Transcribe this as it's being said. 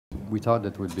We thought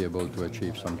that we'd be able to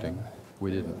achieve something.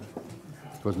 We didn't.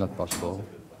 It was not possible.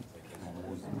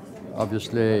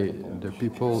 Obviously, the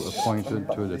people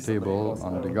appointed to the table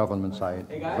on the government side,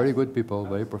 very good people,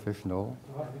 very professional,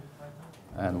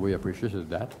 and we appreciated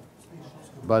that,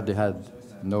 but they had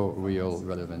no real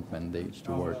relevant mandates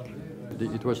to work.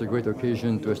 It was a great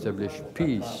occasion to establish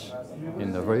peace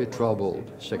in a very troubled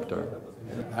sector.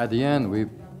 At the end,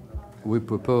 we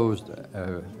proposed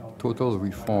a total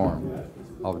reform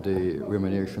of the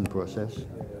remuneration process,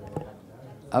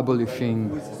 abolishing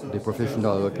the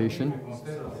professional allocation,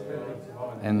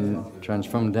 and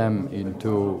transform them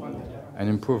into an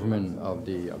improvement of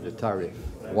the tariff.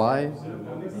 Why?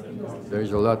 There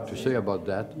is a lot to say about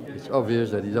that. It's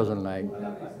obvious that he doesn't like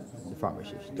the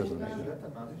pharmacists, doesn't like them.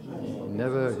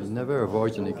 He never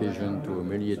avoids an occasion to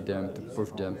humiliate them, to push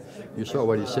them. You saw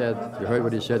what he said, you heard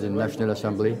what he said in National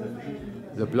Assembly,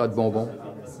 the blood bonbon,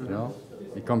 you know?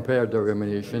 He compared the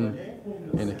remuneration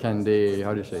in a candy,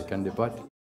 how do you say, candy pot.